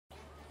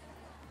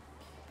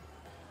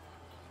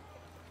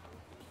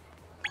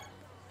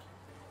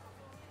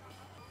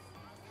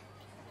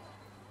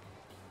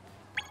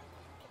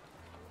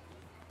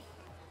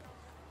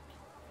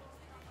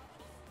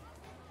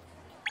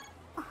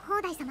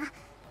放題様。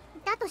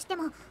だとして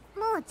ももう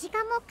時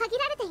間も限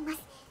られています。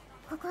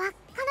ここは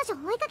彼女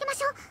を追いかけま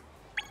しょう。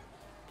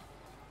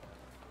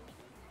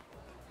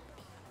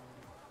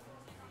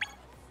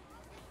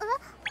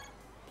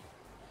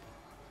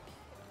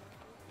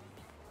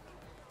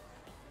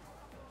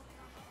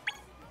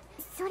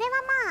それは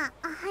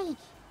まあ、はい、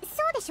そ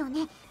うでしょう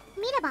ね。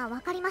見ればわ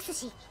かります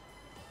し。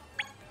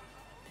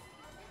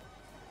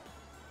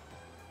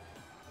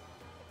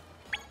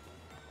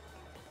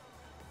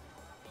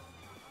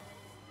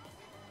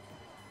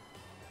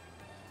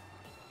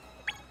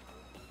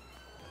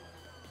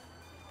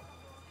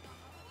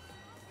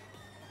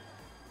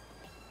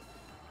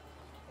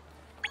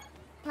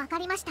わか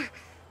りました。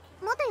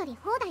元より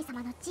放題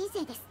様の人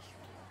生です。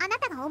あな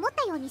たが思っ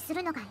たようにす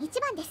るのが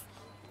一番です。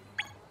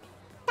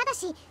ただ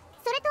し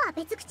それとは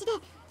別口で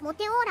モ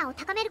テオーラを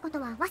高めること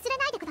は忘れ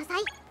ないでくださ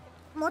い。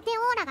モテ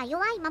オーラが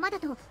弱いままだ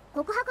と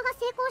告白が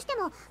成功して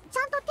もち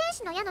ゃんと天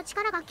使の矢の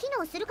力が機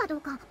能するかど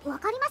うか分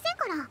かりません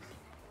から。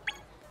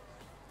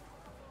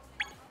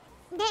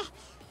で、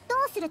ど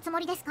うするつも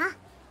りですか？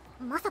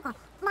まさか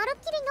まるっ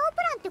きりノープ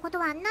ランってこと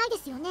はないで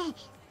すよね。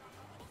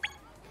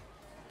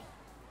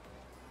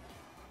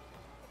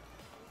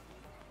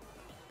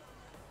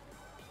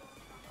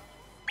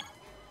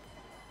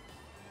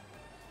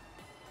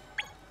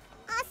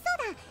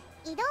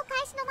移動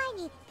開始の前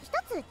に一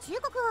つ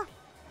忠告を。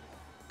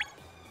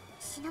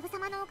忍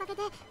様のおかげ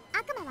で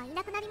悪魔はい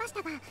なくなりまし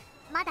たが、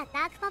まだ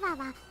ダークパワー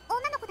は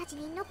女の子たち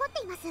に残っ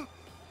ています。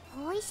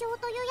後遺症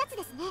というやつ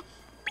ですね。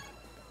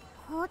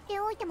放って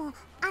おいても明日に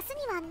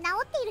は治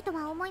っていると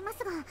は思いま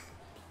すが。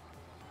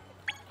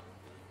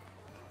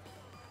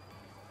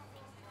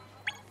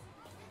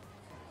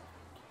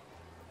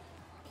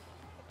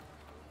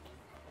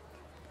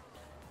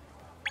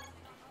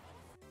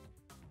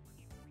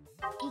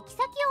行き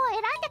先を選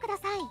んでくだ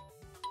さい。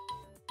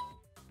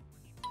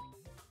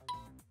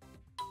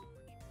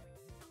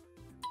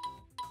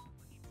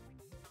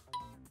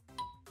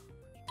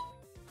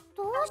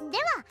で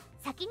は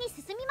先に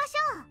進みまし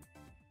ょう。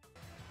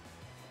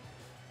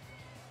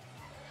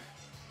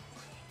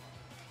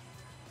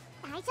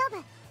大丈夫、き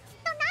っ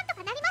となんと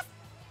かなります。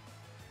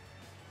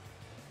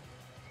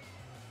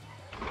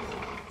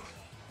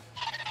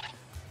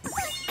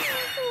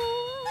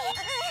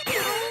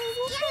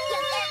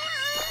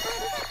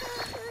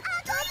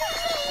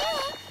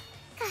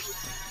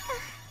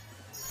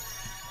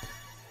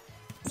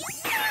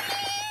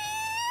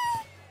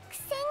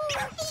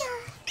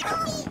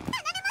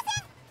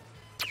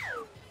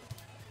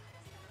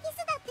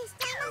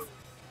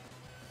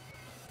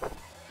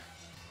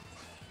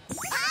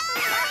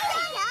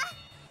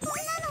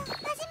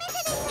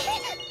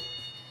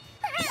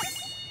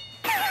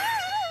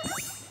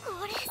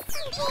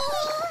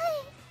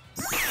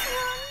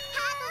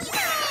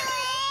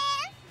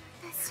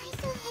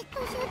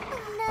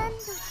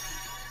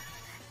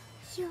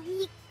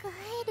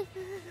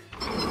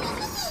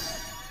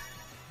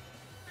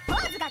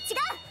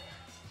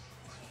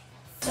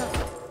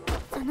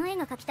その絵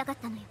が描きたかっ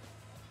たのよ。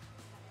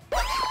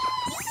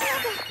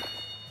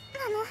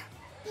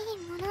いい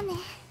ものね。そ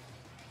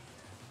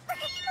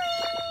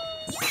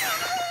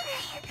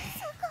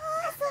こ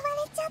遊ば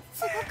れちゃった。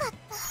すごかった。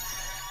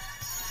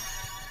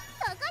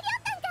そこにあっ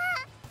たんか。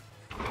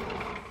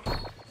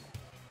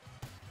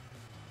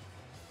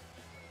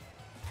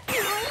追いつ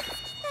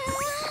きた。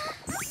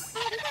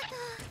ありがとう。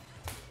大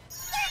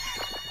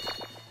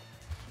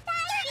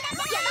好きだ。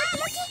山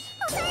持ち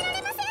抑えら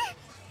れません。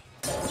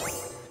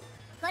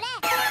これラブ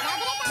レ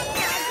ター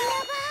です。や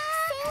ばー。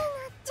癖に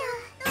なっちゃう。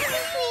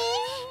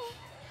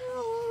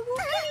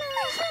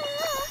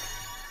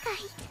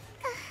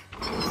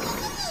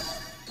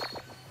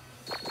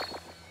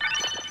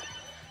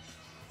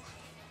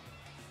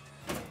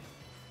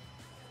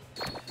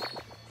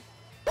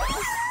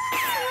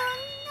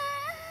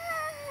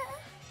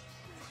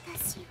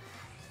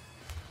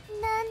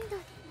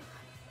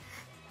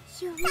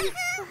女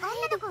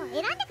の子を選ん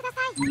でくださ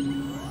い。レッ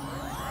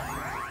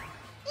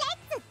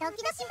ツドキドキモード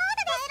で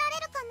得られ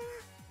るかな。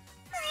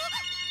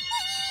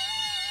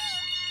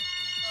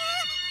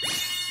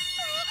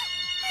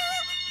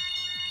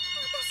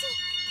私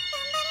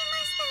頑張りま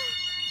した。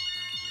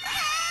こ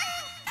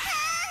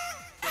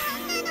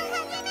んなの初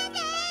めて。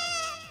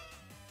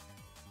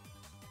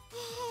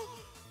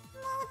も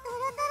うドロ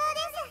ドロ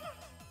です。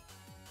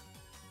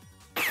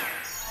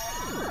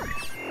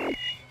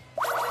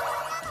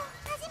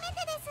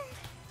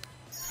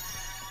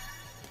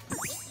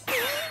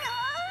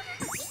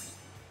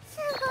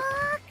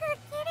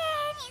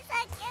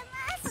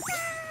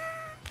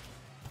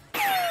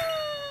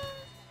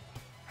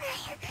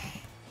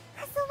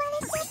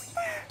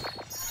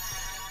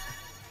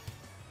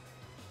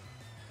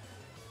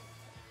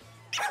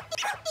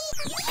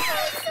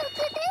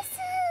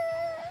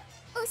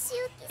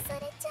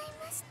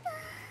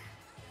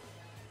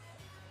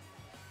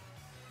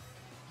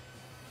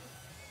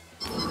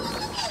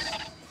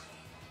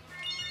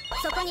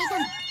そこにいた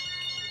の。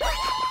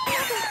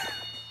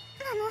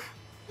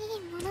いい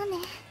ものね。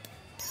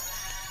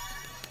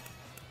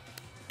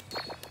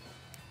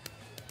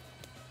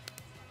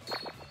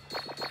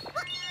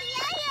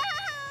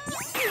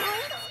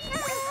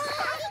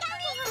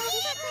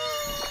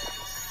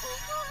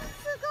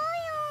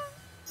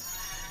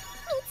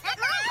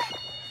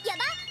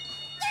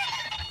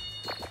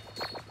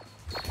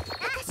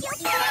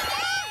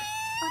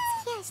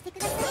してく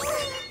ださい。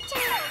じゃ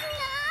あ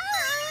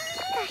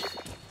カッ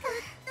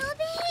ト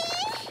ビ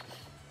ー。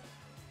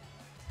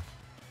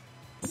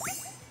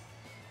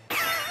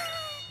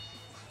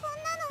こん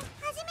なの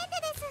初めて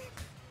です。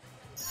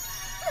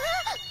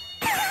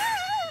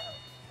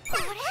こ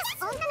れ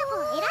女の子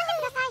を選んで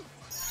ください。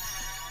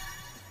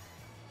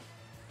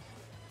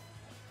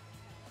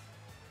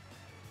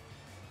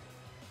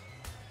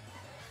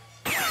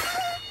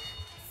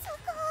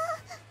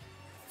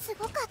す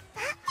ごかった。見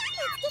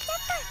つけちゃっ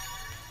た。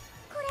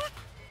これ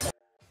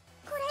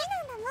な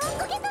んだもん。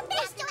受け取って。た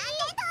こ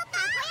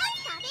焼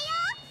き食べよ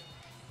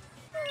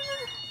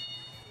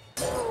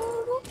う。も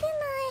う動けな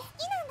い。好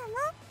きなんだも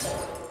ん。取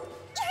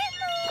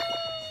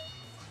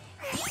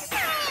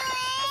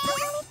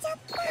られちゃっ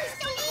た。たこ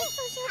焼き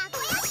食べ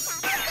よう。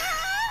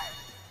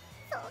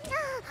そ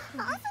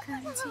んな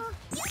感じ。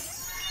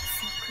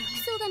服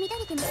装が乱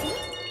れてますよ。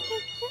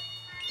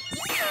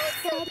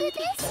早速で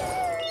す。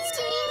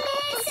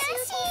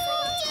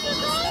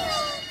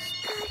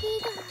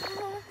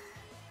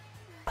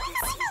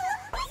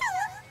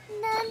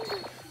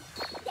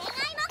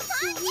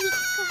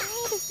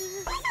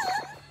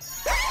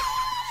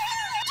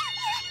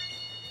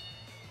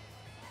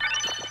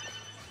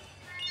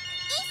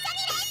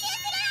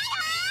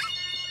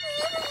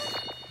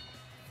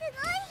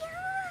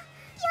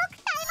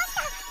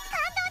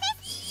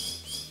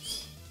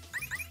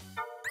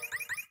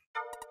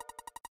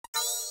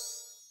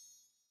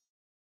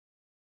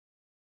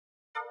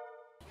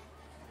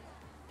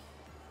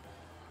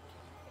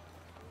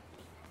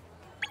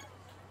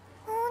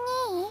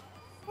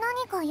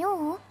何か用？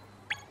お兄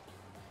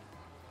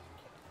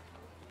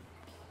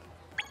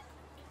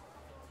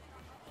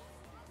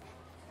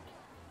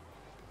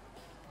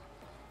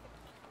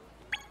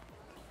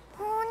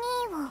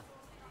を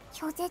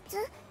拒絶？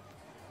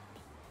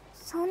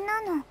そん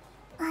なの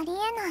ありえ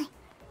ない。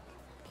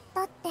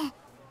だって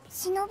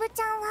しのぶち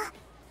ゃんは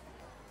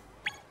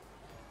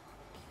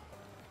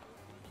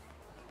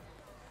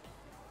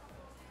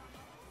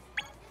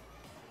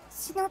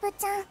しのぶ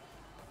ちゃん、お兄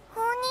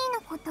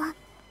のこと大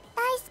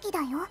好きだ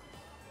よ。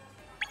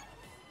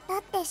だ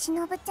ってし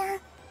のぶちゃん、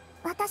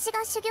私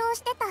が修行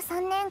してた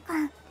3年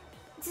間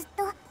ずっ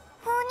とお兄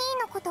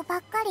のことば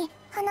っかり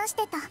話し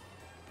てた。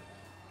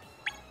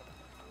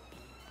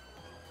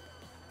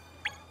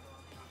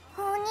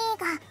お兄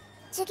が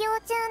授業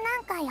中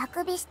なんかあ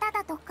くびした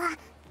だとか、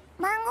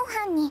晩ご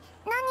飯に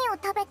何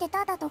を食べて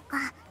ただと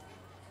か、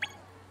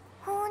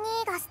お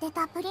兄が捨て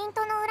たプリン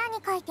トの裏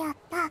に書いてあっ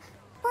た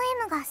ポエ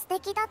ムが素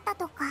敵だった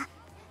とか、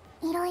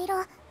いろい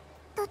ろ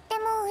とって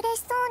も嬉し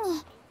そう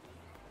に。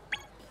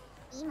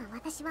今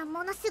私は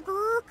ものすご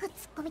ーく突っ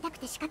込みたく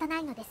て仕方な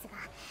いのですが、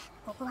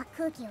ここは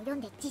空気を読ん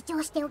で自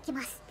重しておき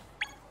ます。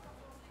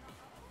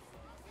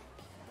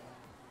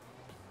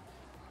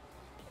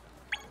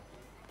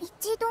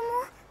一度も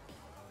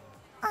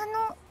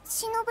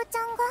しのぶち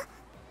ゃんが。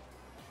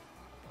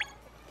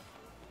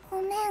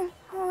ごめん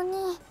お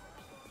兄、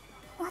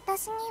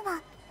私には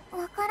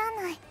わから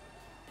ない。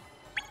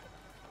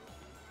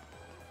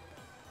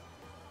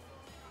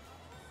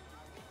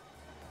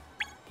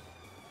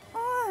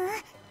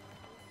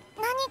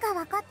何か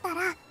分かった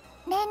ら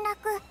連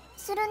絡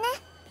するね。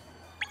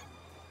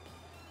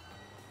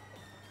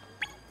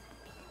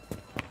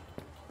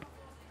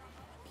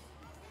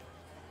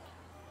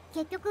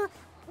結局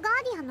ガ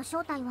ーディアンの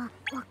正体は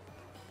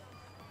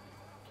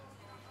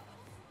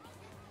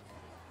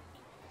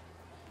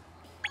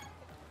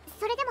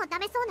それでもダ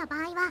メそうな場合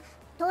は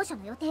当初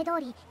の予定通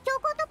り強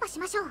行突破し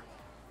ましょう。いい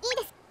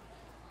です。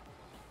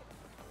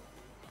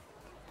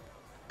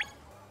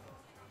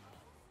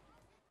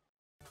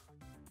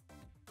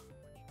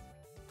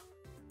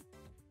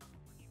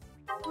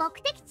目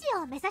的地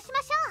を目指しま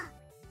し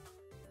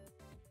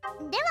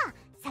ょう。では